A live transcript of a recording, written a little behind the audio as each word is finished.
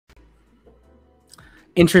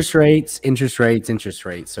Interest rates, interest rates, interest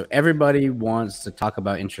rates. So everybody wants to talk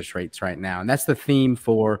about interest rates right now. And that's the theme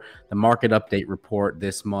for the market update report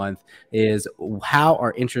this month is how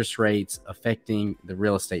are interest rates affecting the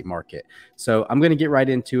real estate market? So I'm going to get right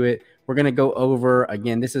into it. We're going to go over,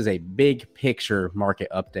 again, this is a big picture market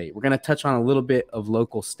update. We're going to touch on a little bit of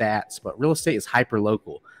local stats, but real estate is hyper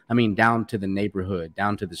local. I mean, down to the neighborhood,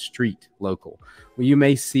 down to the street local. Well, you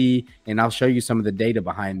may see, and I'll show you some of the data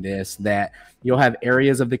behind this, that you'll have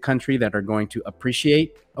areas of the country that are going to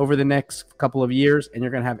appreciate over the next couple of years, and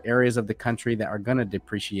you're going to have areas of the country that are going to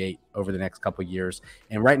depreciate over the next couple of years.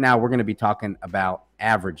 And right now, we're going to be talking about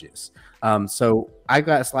averages. So I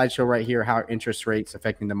got a slideshow right here, how are interest rates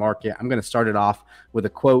affecting the market. I'm going to start it off with a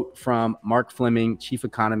quote from Mark Fleming, chief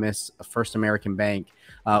economist of First American Bank.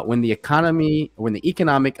 When the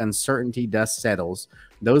economic uncertainty dust settles,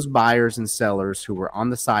 those buyers and sellers who were on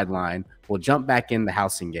the sideline will jump back in the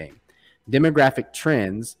housing game. Demographic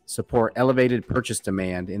trends support elevated purchase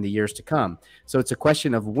demand in the years to come. So it's a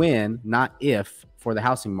question of when, not if, for the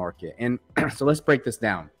housing market. And so let's break this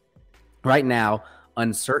down. Right now,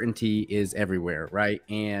 uncertainty is everywhere, right?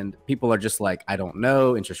 And people are just like, I don't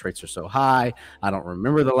know. Interest rates are so high. I don't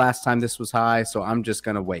remember the last time this was high. So I'm just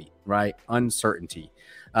going to wait, right? Uncertainty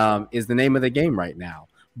is the name of the game right now.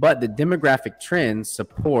 But the demographic trends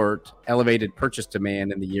support elevated purchase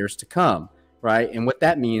demand in the years to come. Right. And what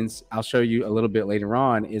that means, I'll show you a little bit later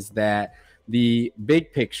on, is that the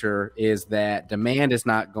big picture is that demand is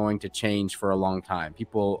not going to change for a long time.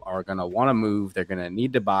 People are going to want to move. They're going to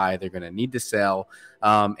need to buy. They're going to need to sell.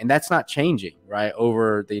 And that's not changing, right,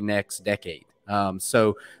 over the next decade.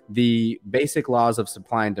 So the basic laws of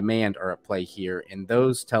supply and demand are at play here. And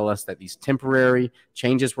those tell us that these temporary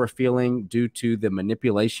changes we're feeling due to the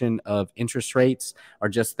manipulation of interest rates are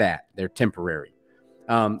just that. They're temporary.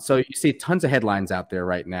 So you see tons of headlines out there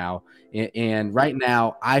right now. And right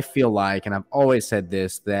now, I feel like, and I've always said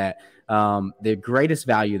this, that the greatest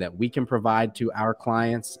value that we can provide to our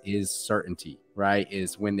clients is certainty, right?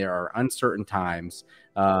 Is when there are uncertain times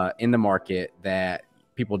in the market that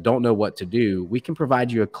people don't know what to do, we can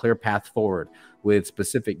provide you a clear path forward with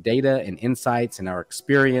specific data and insights and our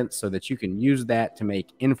experience so that you can use that to make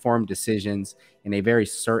informed decisions in a very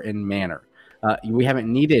certain manner. We haven't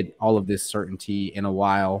needed all of this certainty in a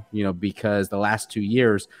while, because the last 2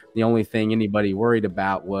 years, the only thing anybody worried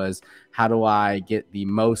about was how do I get the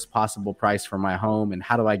most possible price for my home and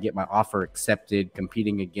how do I get my offer accepted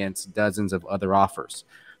competing against dozens of other offers.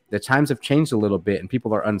 The times have changed a little bit and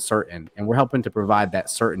people are uncertain, and we're helping to provide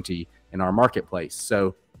that certainty in our marketplace.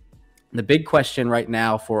 So the big question right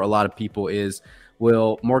now for a lot of people is,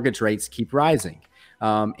 will mortgage rates keep rising?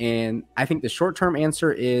 And I think the short-term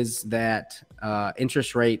answer is that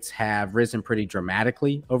interest rates have risen pretty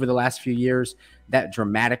dramatically over the last few years. That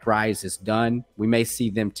dramatic rise is done. We may see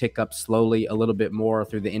them tick up slowly a little bit more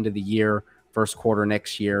through the end of the year, first quarter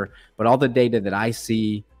next year. But all the data that I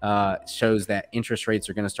see shows that interest rates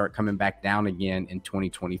are going to start coming back down again in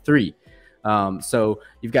 2023. So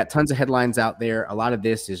you've got tons of headlines out there. A lot of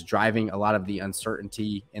this is driving a lot of the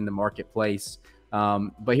uncertainty in the marketplace.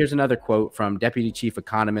 But here's another quote from Deputy Chief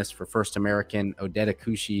Economist for First American, Odetta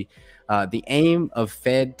Kushi. The aim of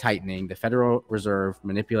Fed tightening, the Federal Reserve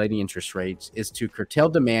manipulating interest rates, is to curtail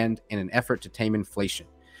demand in an effort to tame inflation.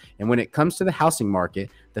 And when it comes to the housing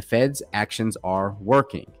market, the Fed's actions are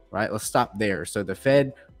working, right? Let's stop there. So the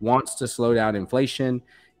Fed wants to slow down inflation.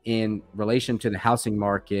 In relation to the housing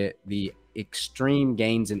market, the extreme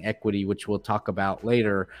gains in equity, which we'll talk about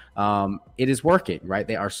later, it is working, right?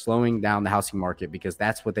 They are slowing down the housing market because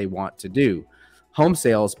that's what they want to do. Home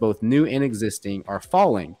sales, both new and existing, are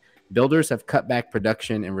falling. Builders have cut back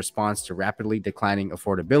production in response to rapidly declining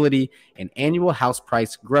affordability, and annual house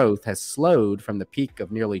price growth has slowed from the peak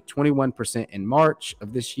of nearly 21% in March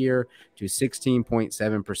of this year to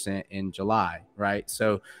 16.7% in July, right?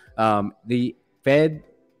 So the Fed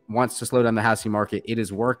wants to slow down the housing market. It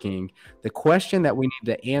is working. The question that we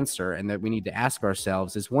need to answer and that we need to ask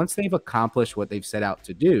ourselves is, once they've accomplished what they've set out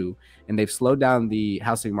to do and they've slowed down the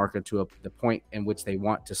housing market to the point in which they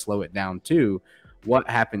want to slow it down to, what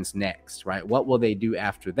happens next, right? What will they do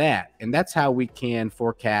after that? And that's how we can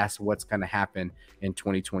forecast what's going to happen in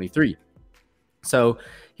 2023. So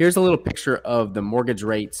here's a little picture of the mortgage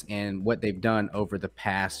rates and what they've done over the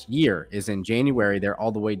past year. Is in January, they're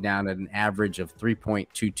all the way down at an average of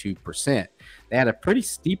 3.22%. They had a pretty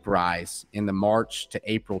steep rise in the March to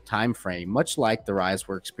April timeframe, much like the rise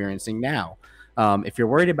we're experiencing now. If you're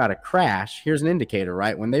worried about a crash, here's an indicator,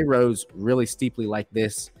 right? When they rose really steeply like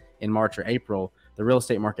this in March or April, the real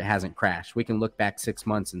estate market hasn't crashed. We can look back 6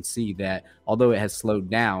 months and see that although it has slowed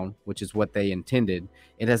down, which is what they intended,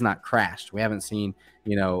 it has not crashed. We haven't seen,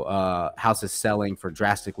 houses selling for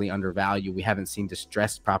drastically under value. We haven't seen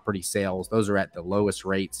distressed property sales. Those are at the lowest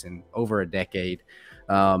rates in over a decade.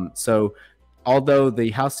 So although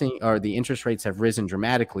the housing or the interest rates have risen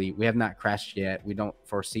dramatically, we have not crashed yet. We don't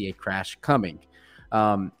foresee a crash coming.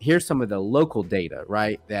 Here's some of the local data,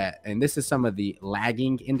 right? And this is some of the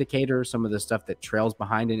lagging indicators, some of the stuff that trails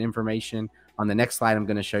behind in information. On the next slide, I'm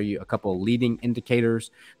going to show you a couple of leading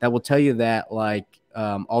indicators that will tell you that,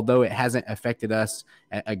 although it hasn't affected us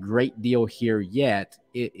a great deal here yet,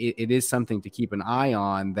 it is something to keep an eye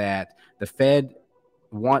on, that the Fed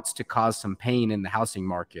wants to cause some pain in the housing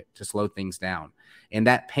market to slow things down. And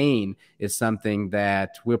that pain is something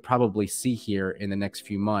that we'll probably see here in the next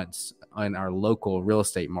few months in our local real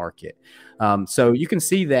estate market. So you can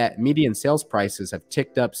see that median sales prices have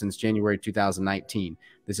ticked up since January 2019.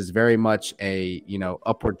 This is very much a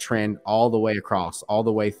upward trend all the way across, all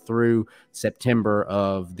the way through September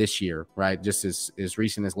of this year, right? Just as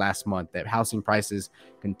recent as last month, that housing prices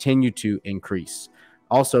continue to increase.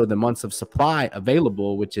 Also, the months of supply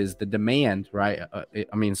available, which is the demand, right?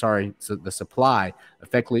 So the supply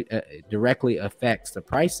directly affects the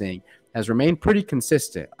pricing, has remained pretty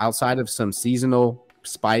consistent outside of some seasonal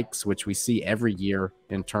spikes, which we see every year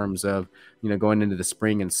in terms of, going into the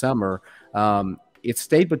spring and summer. It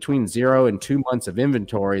stayed between 0 and 2 months of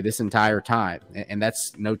inventory this entire time, and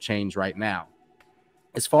that's no change right now.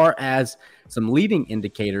 As far as some leading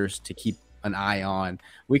indicators to keep an eye on,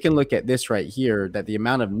 we can look at this right here, that the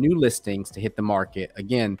amount of new listings to hit the market,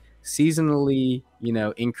 again, seasonally,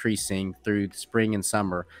 increasing through spring and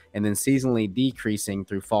summer, and then seasonally decreasing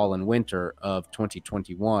through fall and winter of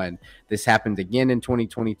 2021. This happened again in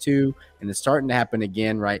 2022, and it's starting to happen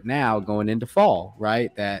again right now going into fall,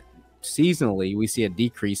 right? That seasonally we see a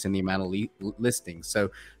decrease in the amount of listings. So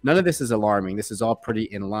none of this is alarming. This is all pretty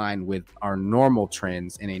in line with our normal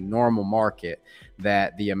trends in a normal market,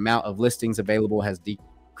 that the amount of listings available has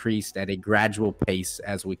decreased at a gradual pace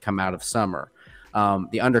as we come out of summer.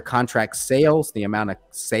 The under contract sales, the amount of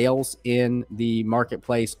sales in the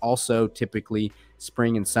marketplace, also typically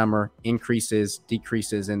spring and summer increases,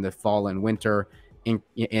 decreases in the fall and winter.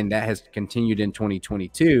 And that has continued in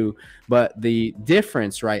 2022. But the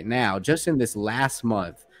difference right now, just in this last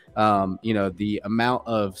month, the amount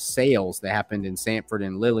of sales that happened in Sanford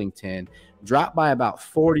and Lillington dropped by about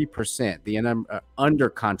 40%, the under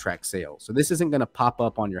contract sales. So this isn't going to pop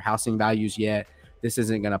up on your housing values yet. This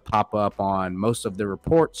isn't going to pop up on most of the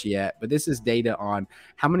reports yet, but this is data on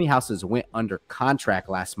how many houses went under contract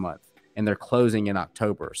last month, and they're closing in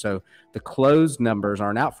October. So the closed numbers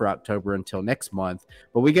aren't out for October until next month,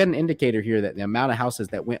 but we get an indicator here that the amount of houses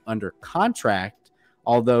that went under contract,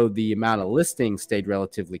 although the amount of listings stayed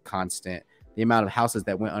relatively constant, the amount of houses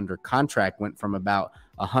that went under contract went from about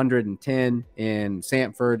 110 in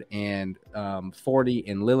Sanford and 40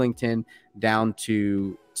 in Lillington down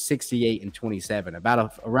to 68 and 27,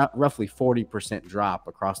 about roughly 40% drop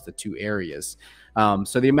across the two areas.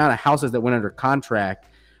 So the amount of houses that went under contract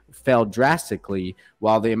fell drastically,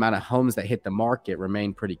 while the amount of homes that hit the market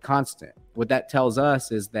remained pretty constant. What that tells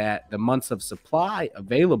us is that the months of supply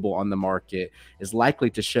available on the market is likely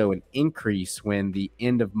to show an increase when the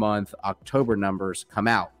end of month October numbers come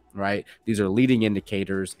out, right? These are leading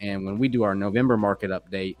indicators. And when we do our November market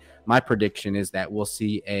update, my prediction is that we'll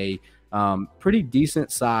see a pretty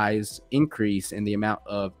decent size increase in the amount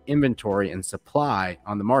of inventory and supply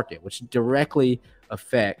on the market, which directly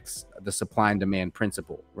affects the supply and demand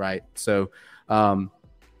principle, right? So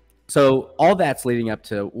all that's leading up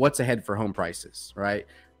to what's ahead for home prices, right?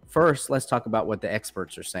 First, let's talk about what the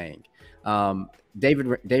experts are saying.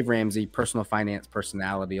 Dave Ramsey, personal finance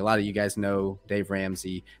personality. A lot of you guys know Dave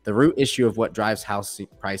Ramsey. The root issue of what drives house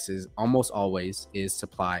prices almost always is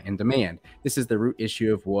supply and demand. This is the root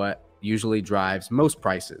issue of what usually drives most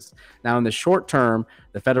prices. Now, in the short term,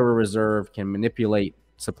 the Federal Reserve can manipulate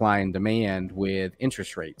supply and demand with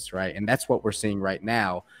interest rates, right? And that's what we're seeing right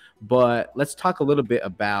now. But let's talk a little bit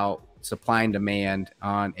about supply and demand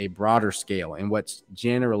on a broader scale and what's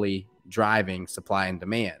generally driving supply and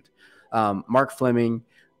demand. Mark Fleming,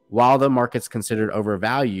 while the market's considered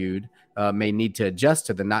overvalued, may need to adjust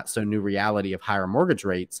to the not so new reality of higher mortgage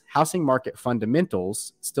rates, housing market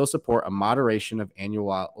fundamentals still support a moderation of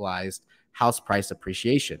annualized house price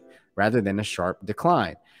appreciation rather than a sharp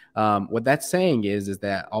decline. What that's saying is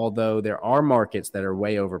that although there are markets that are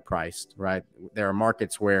way overpriced, right? There are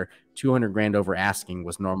markets where 200 grand over asking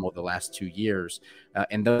was normal the last 2 years,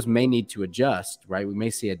 and those may need to adjust, right? We may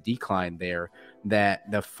see a decline there,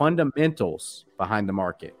 that the fundamentals behind the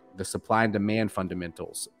market the supply and demand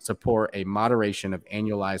fundamentals support a moderation of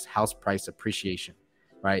annualized house price appreciation,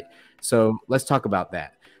 right? So let's talk about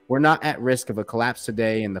that. We're not at risk of a collapse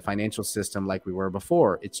today in the financial system like we were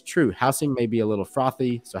before. It's true. Housing may be a little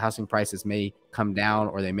frothy, so housing prices may come down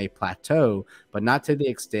or they may plateau, but not to the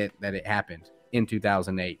extent that it happened in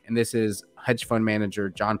 2008. And this is hedge fund manager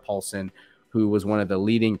John Paulson, who was one of the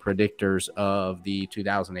leading predictors of the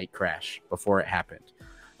 2008 crash before it happened.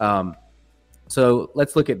 So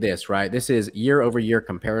let's look at this, right? This is year over year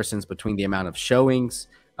comparisons between the amount of showings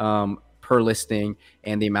per listing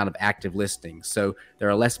and the amount of active listings. So there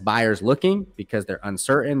are less buyers looking because they're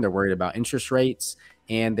uncertain, they're worried about interest rates,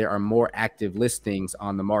 and there are more active listings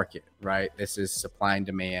on the market, right? This is supply and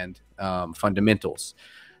demand fundamentals.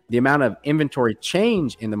 The amount of inventory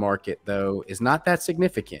change in the market, though, is not that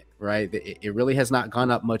significant, right? It really has not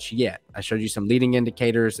gone up much yet. I showed you some leading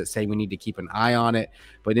indicators that say we need to keep an eye on it.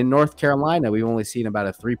 But in North Carolina, we've only seen about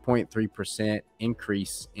a 3.3%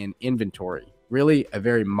 increase in inventory, really a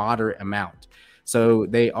very moderate amount. So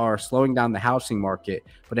they are slowing down the housing market,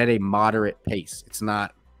 but at a moderate pace. It's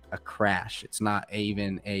not a crash. It's not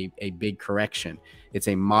even a big correction. It's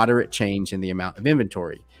a moderate change in the amount of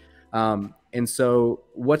inventory. And so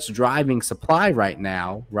what's driving supply right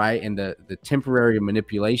now, right? And the temporary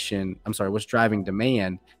manipulation, what's driving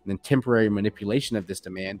demand and the temporary manipulation of this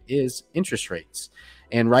demand is interest rates.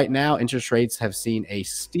 And right now, interest rates have seen a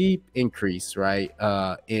steep increase, right?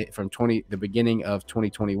 From the beginning of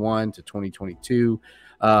 2021 to 2022.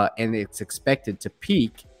 And it's expected to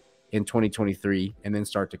peak in 2023 and then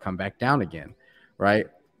start to come back down again, right?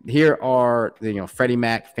 Here are, Freddie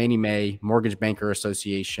Mac, Fannie Mae, Mortgage Banker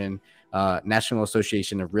Association, National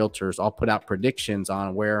Association of Realtors all put out predictions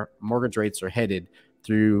on where mortgage rates are headed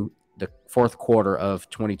through the fourth quarter of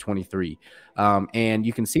 2023. And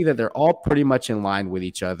you can see that they're all pretty much in line with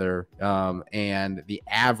each other. And the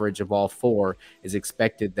average of all four is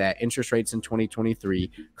expected that interest rates in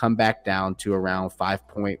 2023 come back down to around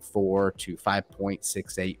 5.4 to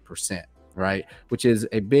 5.68%. Right, which is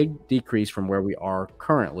a big decrease from where we are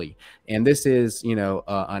currently. And this is,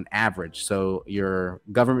 an average. So your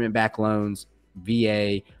government-backed loans,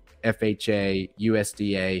 VA, FHA,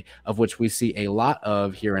 USDA, of which we see a lot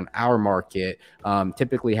of here in our market,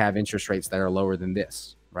 typically have interest rates that are lower than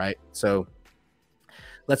this, right? So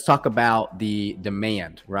let's talk about the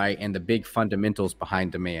demand, right? And the big fundamentals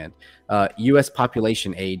behind demand. U.S.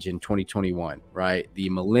 population age in 2021, right? The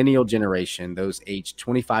millennial generation, those aged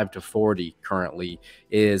 25 to 40 currently,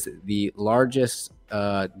 is the largest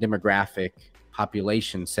demographic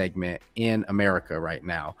population segment in America right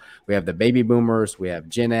now. We have the baby boomers, we have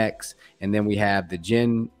Gen X, and then we have the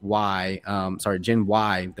Gen Y,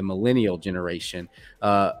 the millennial generation,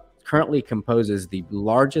 currently composes the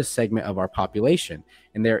largest segment of our population,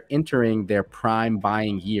 and they're entering their prime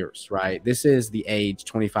buying years, right? This is the age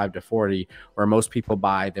 25 to 40 where most people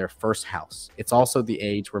buy their first house. It's also the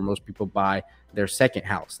age where most people buy their second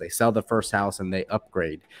house. They sell the first house and they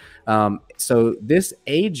upgrade. So this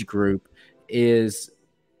age group is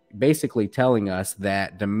basically telling us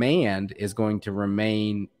that demand is going to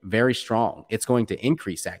remain very strong. It's going to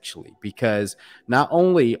increase, actually, because not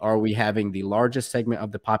only are we having the largest segment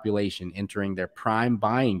of the population entering their prime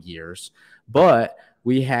buying years, but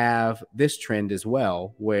we have this trend as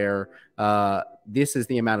well, where this is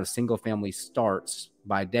the amount of single family starts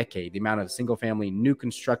by decade, the amount of single family new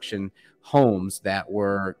construction homes that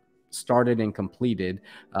were started and completed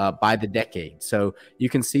by the decade. So you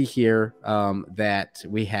can see here that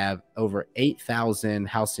we have over 8 million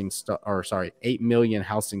housing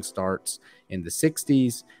starts in the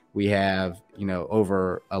 60s. We have,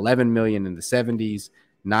 over 11 million in the 70s,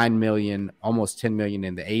 9 million, almost 10 million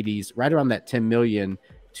in the 80s, right around that 10 million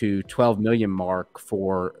to 12 million mark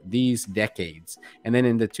for these decades. And then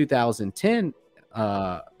in the 2010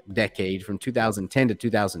 decade, from 2010 to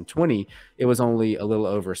 2020, it was only a little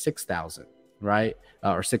over 6,000, right?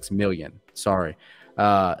 Or 6 million, sorry.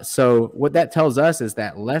 So what that tells us is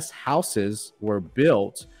that less houses were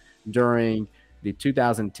built during the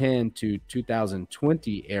 2010 to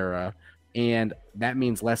 2020 era, and that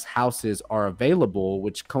means less houses are available,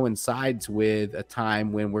 which coincides with a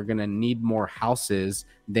time when we're going to need more houses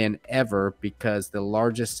than ever, because the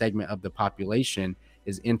largest segment of the population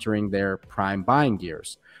is entering their prime buying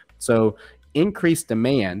years. So increased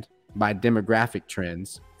demand by demographic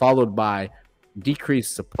trends, followed by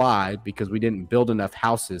decreased supply because we didn't build enough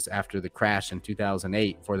houses after the crash in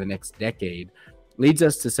 2008 for the next decade, leads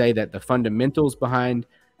us to say that the fundamentals behind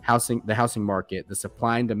the housing market, the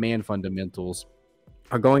supply and demand fundamentals,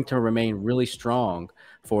 are going to remain really strong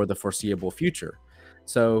for the foreseeable future.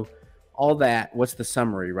 So all that, what's the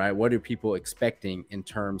summary, right? What are people expecting in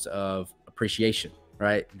terms of appreciation,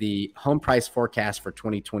 right? The home price forecast for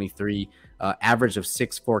 2023, average of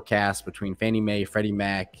 6 forecasts between Fannie Mae, Freddie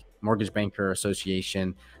Mac, Mortgage Banker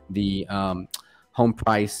Association, the home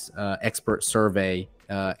price expert survey,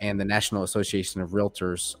 and the National Association of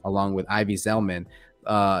Realtors, along with Ivy Zelman.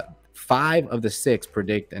 5 of the 6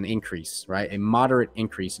 predict an increase, right? A moderate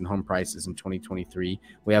increase in home prices in 2023.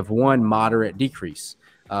 We have one moderate decrease.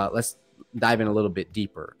 Let's dive in a little bit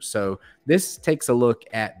deeper. So this takes a look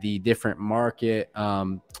at the different market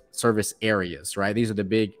service areas, right? These are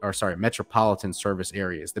the metropolitan service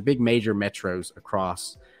areas, the big major metros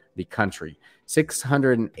across the country.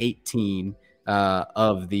 618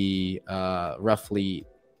 of the roughly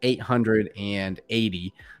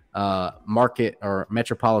 880 market or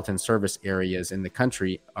metropolitan service areas in the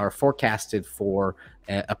country are forecasted for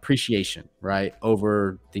appreciation, right,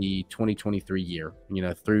 over the 2023 year,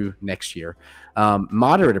 through next year.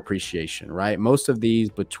 Moderate appreciation, right? Most of these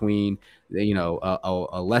between,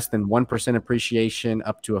 a less than 1% appreciation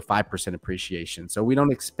up to a 5% appreciation. So we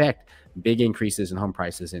don't expect big increases in home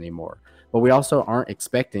prices anymore. But we also aren't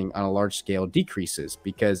expecting on a large scale decreases,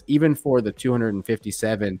 because even for the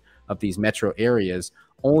 257 of these metro areas,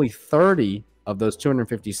 only 30 of those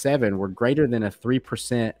 257 were greater than a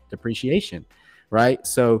 3% depreciation, right?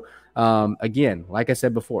 So again, like I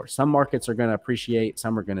said before, some markets are going to appreciate,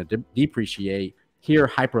 some are going to depreciate. Here,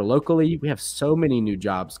 hyper locally, we have so many new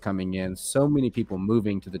jobs coming in, so many people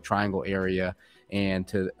moving to the Triangle area and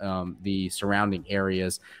to the surrounding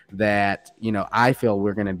areas that, I feel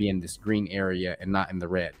we're going to be in this green area and not in the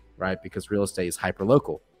red, right? Because real estate is hyper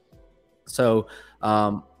local. So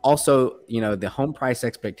also, the home price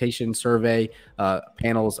expectation survey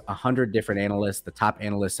panels 100 different analysts, the top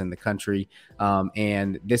analysts in the country.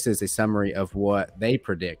 And this is a summary of what they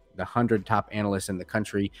predict. The 100 top analysts in the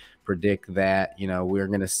country predict that, we're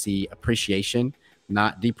going to see appreciation,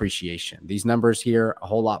 not depreciation. These numbers here, a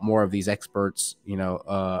whole lot more of these experts,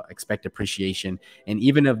 expect appreciation. And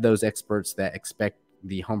even of those experts that expect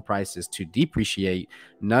the home prices to depreciate,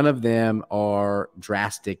 none of them are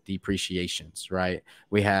drastic depreciations, right?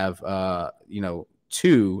 We have,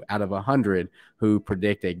 2 out of 100 who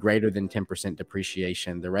predict a greater than 10%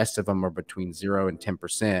 depreciation. The rest of them are between 0 and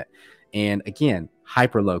 10%. And again,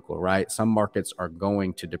 hyper local, right? Some markets are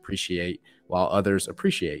going to depreciate while others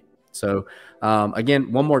appreciate. So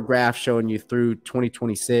again, one more graph showing you through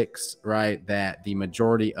 2026, right, that the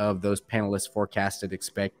majority of those panelists forecasted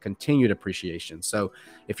expect continued appreciation. So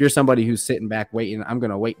if you're somebody who's sitting back waiting, I'm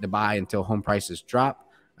going to wait to buy until home prices drop,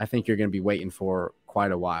 I think you're going to be waiting for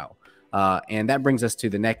quite a while. And that brings us to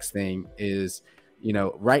the next thing is,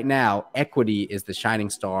 right now, equity is the shining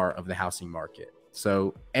star of the housing market.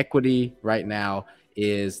 So equity right now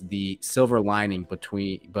is the silver lining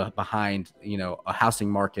behind, a housing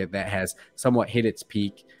market that has somewhat hit its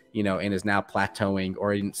peak, and is now plateauing,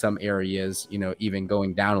 or in some areas, even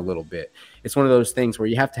going down a little bit. It's one of those things where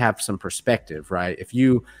you have to have some perspective, right? If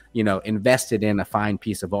you, invested in a fine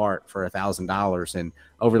piece of art for $1,000, and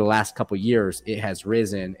over the last couple of years, it has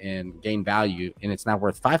risen and gained value, and it's now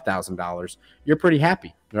worth $5,000, you're pretty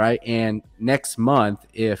happy, right? And next month,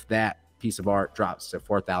 if that piece of art drops to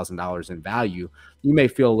 $4,000 in value, you may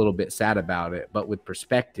feel a little bit sad about it, but with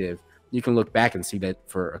perspective, you can look back and see that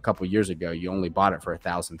for a couple of years ago, you only bought it for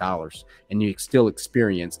 $1,000 and you still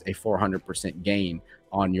experienced a 400% gain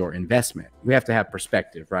on your investment. We have to have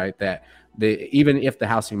perspective, right? That even if the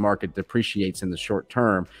housing market depreciates in the short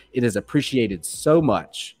term, it has appreciated so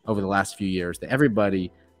much over the last few years that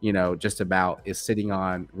everybody, just about is sitting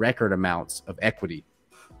on record amounts of equity.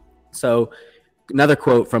 So another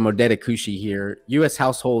quote from Odetta Kushi here: U.S.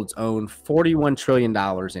 households own $41 trillion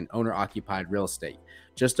in owner-occupied real estate,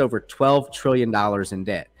 just over $12 trillion in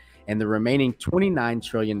debt, and the remaining $29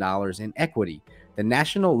 trillion in equity. The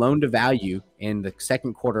national loan-to-value in the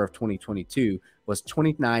second quarter of 2022 was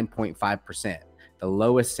 29.5%, the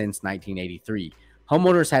lowest since 1983.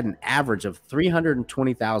 Homeowners had an average of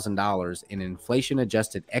 $320,000 in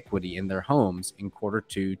inflation-adjusted equity in their homes in quarter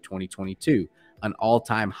 2 2022, an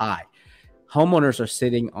all-time high. Homeowners are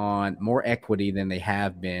sitting on more equity than they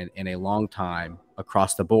have been in a long time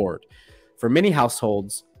across the board. For many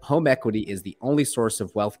households, home equity is the only source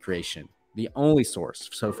of wealth creation, the only source.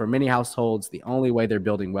 So for many households, the only way they're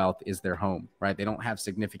building wealth is their home, right? They don't have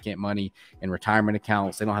significant money in retirement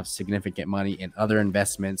accounts. They don't have significant money in other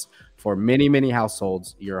investments. For many, many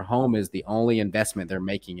households, your home is the only investment they're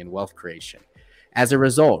making in wealth creation. As a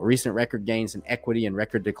result, recent record gains in equity and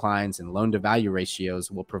record declines in loan-to-value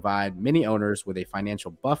ratios will provide many owners with a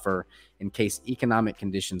financial buffer in case economic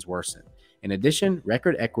conditions worsen. In addition,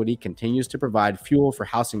 record equity continues to provide fuel for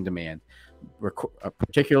housing demand,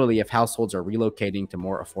 particularly if households are relocating to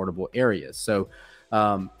more affordable areas. So,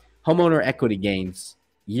 homeowner equity gains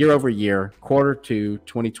year over year, quarter two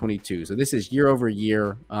 2022. So this is year over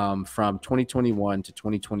year, from 2021 to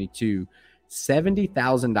 2022.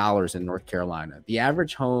 $70,000 in North Carolina. The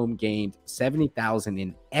average home gained $70,000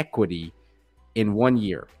 in equity in 1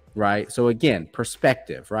 year, right? So again,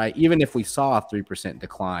 perspective, right? Even if we saw a 3%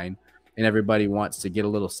 decline and everybody wants to get a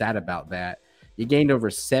little sad about that, you gained over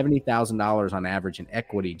 $70,000 on average in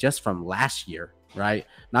equity just from last year, right?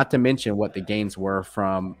 Not to mention what the gains were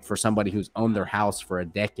for somebody who's owned their house for a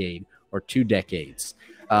decade or 2 decades.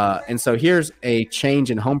 And so here's a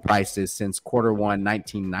change in home prices since quarter one,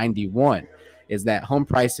 1991, is that home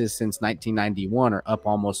prices since 1991 are up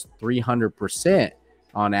almost 300%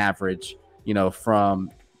 on average, from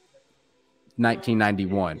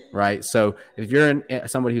 1991, right? So if you're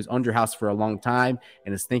somebody who's owned your house for a long time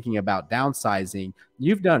and is thinking about downsizing,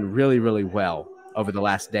 you've done really, really well over the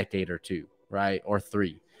last decade or two, right? Or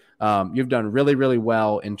three. You've done really, really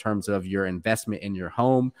well in terms of your investment in your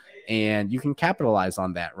home, and you can capitalize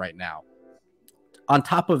on that right now. On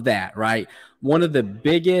top of that, right, one of the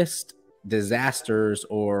biggest disasters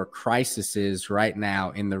or crises right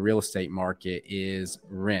now in the real estate market is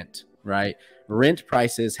rent, right? Rent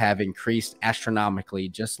prices have increased astronomically,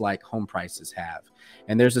 just like home prices have.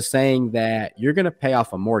 And there's a saying that you're going to pay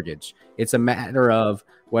off a mortgage. It's a matter of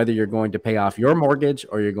whether you're going to pay off your mortgage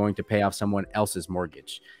or you're going to pay off someone else's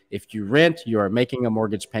mortgage. If you rent, you are making a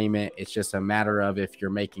mortgage payment. It's just a matter of if you're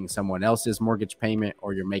making someone else's mortgage payment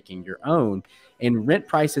or you're making your own. And rent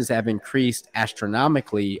prices have increased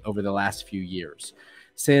astronomically over the last few years.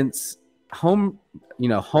 Since homes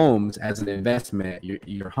as an investment,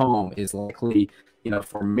 your home is likely,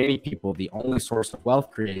 for many people, the only source of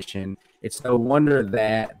wealth creation. It's no wonder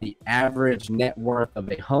that the average net worth of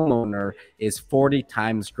a homeowner is 40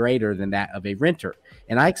 times greater than that of a renter.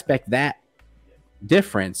 And I expect that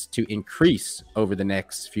difference to increase over the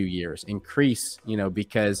next few years,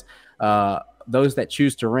 because those that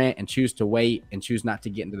choose to rent and choose to wait and choose not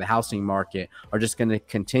to get into the housing market are just going to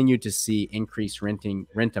continue to see increased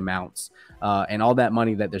rent amounts, and all that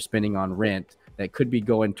money that they're spending on rent that could be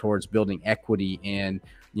going towards building equity in,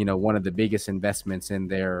 one of the biggest investments in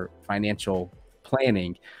their financial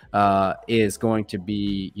planning, is going to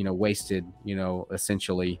be, wasted,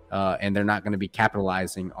 essentially, and they're not going to be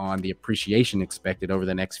capitalizing on the appreciation expected over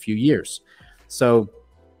the next few years. So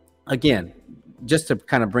again, just to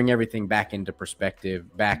kind of bring everything back into perspective,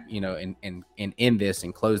 in this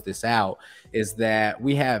and close this out, is that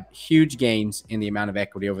we have huge gains in the amount of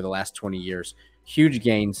equity over the last 20 years, huge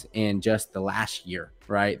gains in just the last year,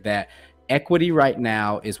 right? That equity right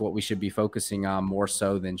now is what we should be focusing on more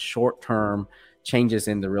so than short-term changes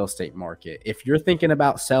in the real estate market. If you're thinking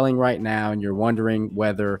about selling right now and you're wondering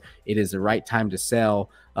whether it is the right time to sell,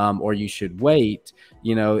 or you should wait,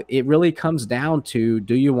 it really comes down to,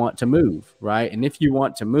 do you want to move, right? And if you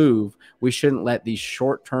want to move, we shouldn't let these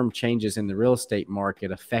short-term changes in the real estate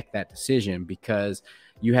market affect that decision, because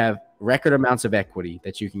you have record amounts of equity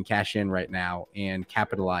that you can cash in right now and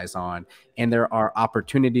capitalize on. And there are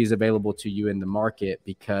opportunities available to you in the market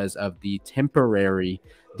because of the temporary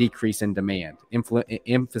decrease in demand,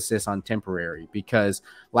 emphasis on temporary, because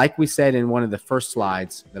like we said in one of the first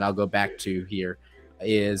slides that I'll go back to here,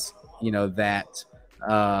 is, that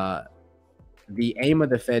the aim of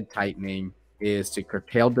the Fed tightening is to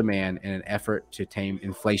curtail demand in an effort to tame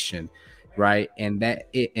inflation, right? And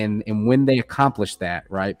when they accomplish that,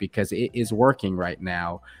 right, because it is working right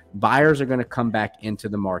now, buyers are going to come back into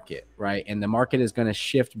the market, right? And the market is going to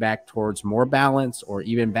shift back towards more balance, or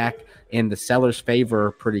even back in the seller's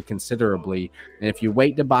favor pretty considerably. And if you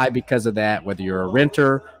wait to buy because of that, whether you're a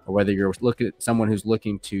renter or whether you're looking at someone who's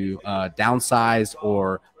looking to downsize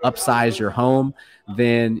or upsize your home,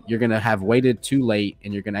 then you're going to have waited too late,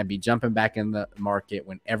 and you're going to be jumping back in the market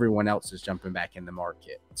when everyone else is jumping back in the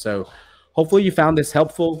market. So hopefully you found this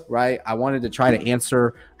helpful, right? I wanted to try to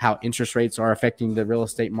answer how interest rates are affecting the real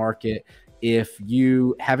estate market. If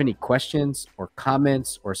you have any questions or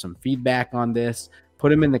comments or some feedback on this, put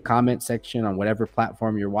them in the comment section on whatever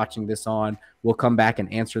platform you're watching this on. We'll come back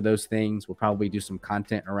and answer those things. We'll probably do some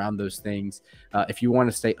content around those things. If you want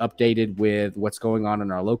to stay updated with what's going on in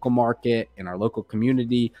our local market, in our local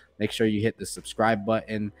community, make sure you hit the subscribe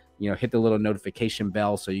button, hit the little notification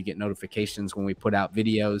bell so you get notifications when we put out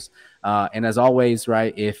videos. And as always,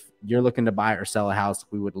 right, if you're looking to buy or sell a house,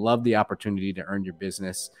 we would love the opportunity to earn your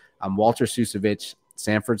business. I'm Walter Susevich,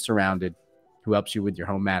 Sanford Surrounded, who helps you with your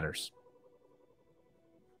home matters.